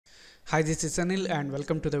Hi, this is Anil and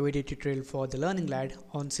welcome to the video tutorial for the Learning Lad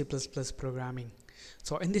on C++ programming.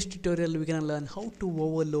 So in this tutorial we're going to learn how to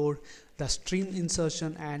overload the stream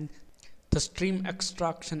insertion and the stream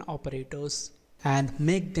extraction operators and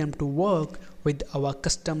make them to work with our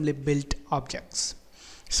customly built objects.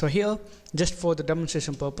 So here, just for the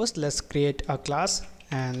demonstration purpose, let's create a class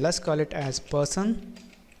and let's call it as person,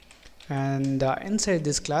 and inside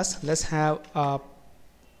this class let's have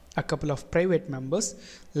a couple of private members.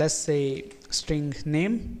 Let's say string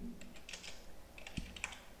name,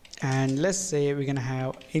 and let's say we're gonna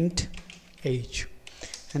have int age,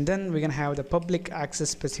 and then we're gonna have the public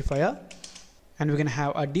access specifier, and we're gonna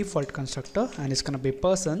have a default constructor, and it's gonna be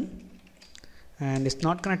person, and it's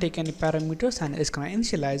not gonna take any parameters, and it's gonna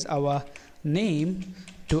initialize our name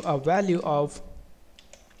to a value of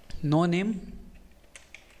no name,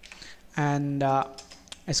 and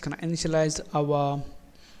it's gonna initialize our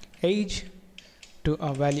age to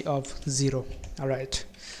a value of 0. Alright,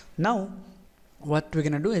 now what we're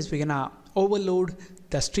gonna do is we're gonna overload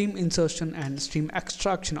the stream insertion and stream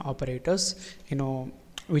extraction operators,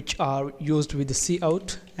 which are used with the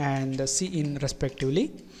cout and the cin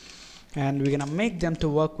respectively, and we're gonna make them to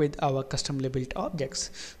work with our customly built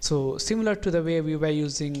objects. So similar to the way we were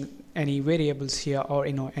using any variables here, or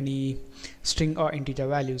any string or integer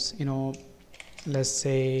values, let's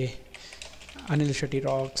say Anil Shetty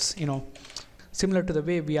rocks, similar to the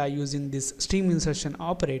way we are using this stream insertion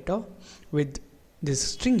operator with this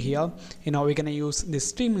string here, we're gonna use this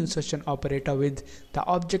stream insertion operator with the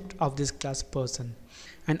object of this class person.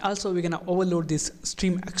 And also we're gonna overload this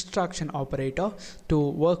stream extraction operator to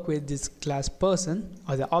work with this class person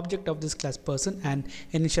or the object of this class person and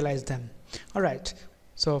initialize them. Alright,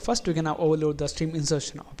 so first we're gonna overload the stream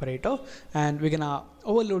insertion operator, and we're gonna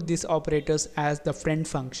overload these operators as the friend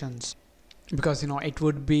functions, because it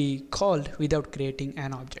would be called without creating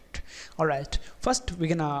an object. Alright, first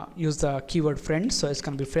we're gonna use the keyword friend, so it's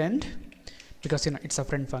gonna be friend because it's a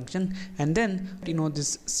friend function, and then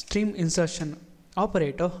this stream insertion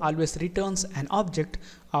operator always returns an object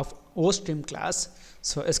of ostream class,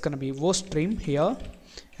 so it's gonna be ostream here,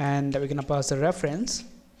 and we're gonna pass a reference,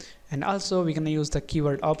 and also we're gonna use the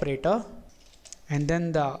keyword operator, and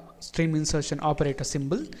then the stream insertion operator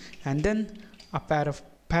symbol, and then a pair of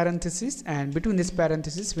parentheses, and between these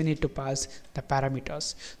parentheses we need to pass the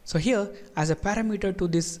parameters. So here, as a parameter to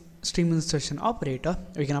this stream insertion operator,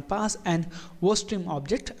 we're gonna pass an ostream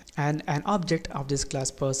object and an object of this class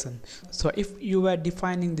person. So if you were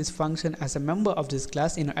defining this function as a member of this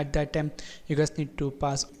class, at that time you guys need to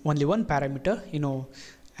pass only one parameter,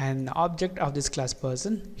 an object of this class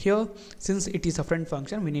person. Here, since it is a friend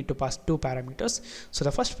function, we need to pass two parameters. So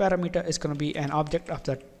the first parameter is going to be an object of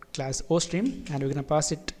the class ostream, and we're going to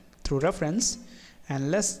pass it through reference,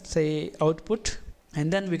 and let's say output,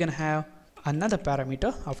 and then we're going to have another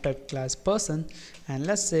parameter of type class person, and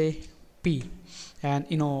let's say p, and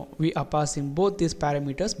we are passing both these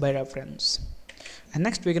parameters by reference. And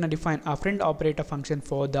next we're going to define a friend operator function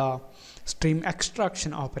for the stream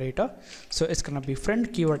extraction operator, so it's going to be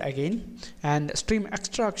friend keyword again, and stream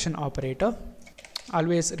extraction operator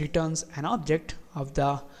always returns an object of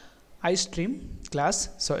the iStream class,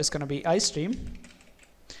 so it's going to be iStream,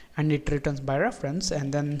 and it returns by reference,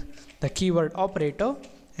 and then the keyword operator,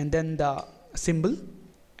 and then the symbol,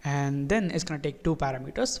 and then it's going to take two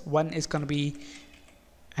parameters. One is going to be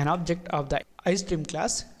an object of the iStream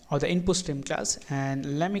class or the input stream class,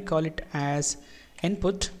 and let me call it as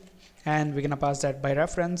input, and we're going to pass that by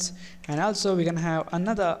reference, and also we're going to have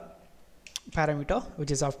another parameter which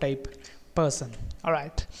is of type person.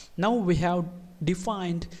 Alright, now we have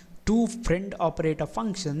defined two friend operator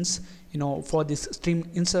functions for this stream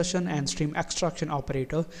insertion and stream extraction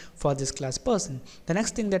operator for this class person. The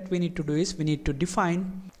next thing that we need to do is we need to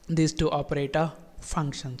define these two operator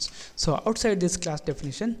functions. So outside this class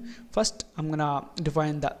definition, first I'm gonna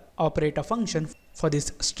define the operator function for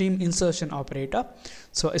this stream insertion operator.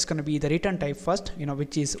 So it's gonna be the return type first,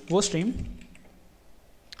 which is ostream,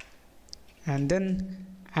 and then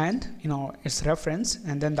its reference,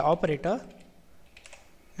 and then the operator,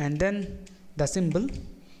 and then the symbol,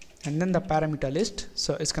 and then the parameter list.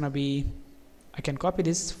 So it's gonna be, I can copy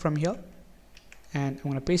this from here and I'm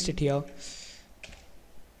gonna paste it here,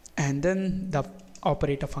 and then the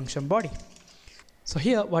operator function body. So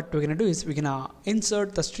here what we're gonna do is we're gonna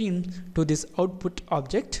insert the stream to this output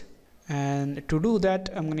object, and to do that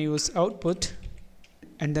I'm gonna use output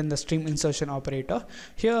and then the stream insertion operator.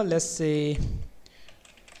 Here let's say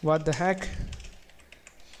what the heck,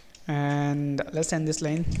 and let's end this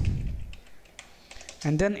line,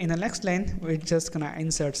 and then in the next line we're just gonna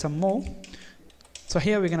insert some more. So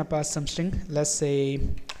here we're gonna pass some string, let's say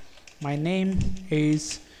my name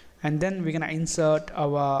is, and then we're gonna insert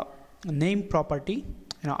our name property,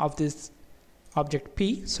 of this object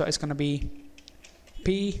P. So it's gonna be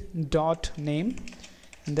P dot name,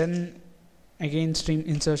 and then again string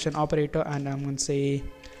insertion operator, and I'm gonna say,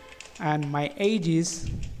 and my age is,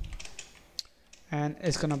 and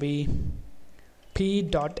it's gonna be P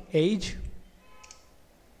dot age,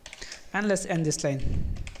 and let's end this line.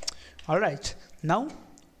 All right, now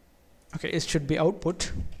okay, it should be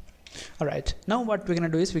output. All right, now what we're gonna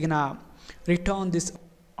do is we're gonna return this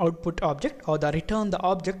output object, or return the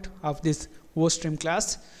object of this WoStream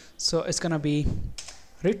class. So it's gonna be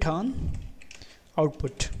return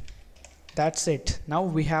output. That's it. Now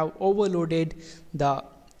we have overloaded the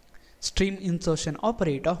stream insertion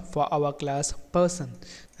operator for our class person.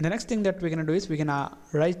 And the next thing that we're gonna do is we're gonna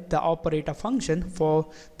write the operator function for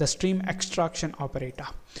the stream extraction operator.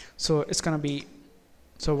 So it's gonna be,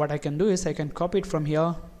 so what I can do is I can copy it from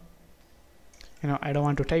here, I don't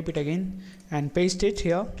want to type it again, and paste it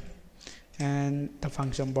here, and the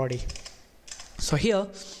function body. So here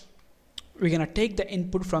we're gonna take the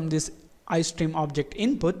input from this iStream object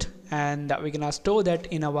input, and we're gonna store that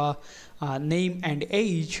in our name and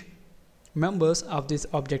age members of this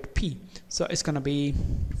object P. So it's gonna be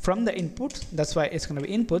from the input, that's why it's gonna be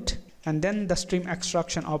input, and then the stream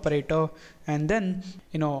extraction operator, and then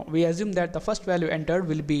we assume that the first value entered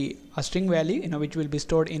will be a string value, which will be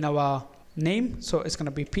stored in our name. So it's gonna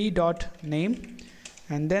be P dot name,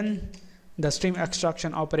 and then the stream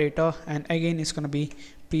extraction operator, and again it's gonna be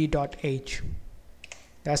P dot age.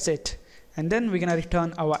 That's it. And then we're gonna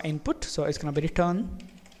return our input, so it's gonna be return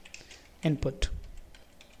input.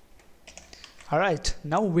 Alright,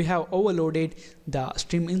 now we have overloaded the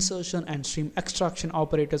stream insertion and stream extraction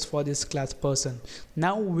operators for this class person.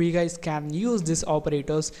 Now we guys can use these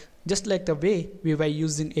operators just like the way we were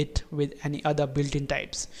using it with any other built-in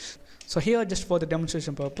types. So here, just for the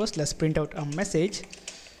demonstration purpose, let's print out a message,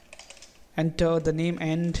 enter the name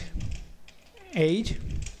and age,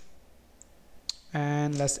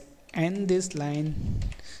 and let's end this line.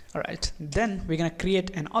 Alright, then we're gonna create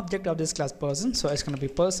an object of this class person. So it's gonna be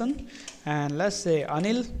person, and let's say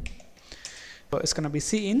Anil. So it's gonna be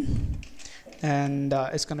cin, and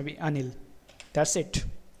it's gonna be Anil. That's it.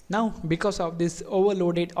 Now because of this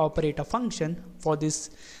overloaded operator function for this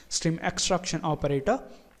stream extraction operator,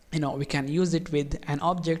 we can use it with an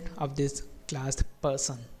object of this class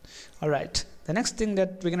person. Alright, the next thing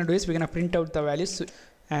that we're gonna do is we're gonna print out the values,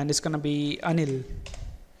 and it's gonna be Anil.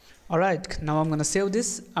 Alright, now I'm gonna save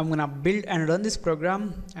this. I'm gonna build and run this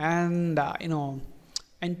program, and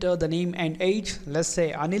enter the name and age, let's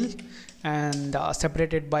say Anil, and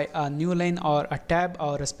separated by a new line or a tab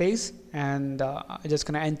or a space, and I'm just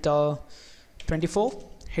gonna enter 24,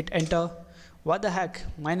 hit enter. What the heck,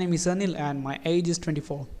 my name is Anil and my age is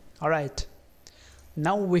 24. Alright,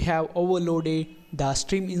 now we have overloaded the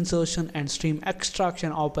stream insertion and stream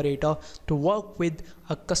extraction operator to work with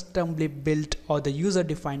a customly built or the user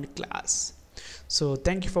defined class. So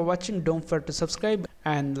thank you for watching. Don't forget to subscribe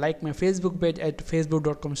and like my Facebook page at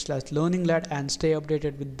facebook.com/learninglad, and stay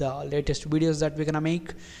updated with the latest videos that we're gonna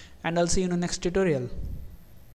make, and I'll see you in the next tutorial.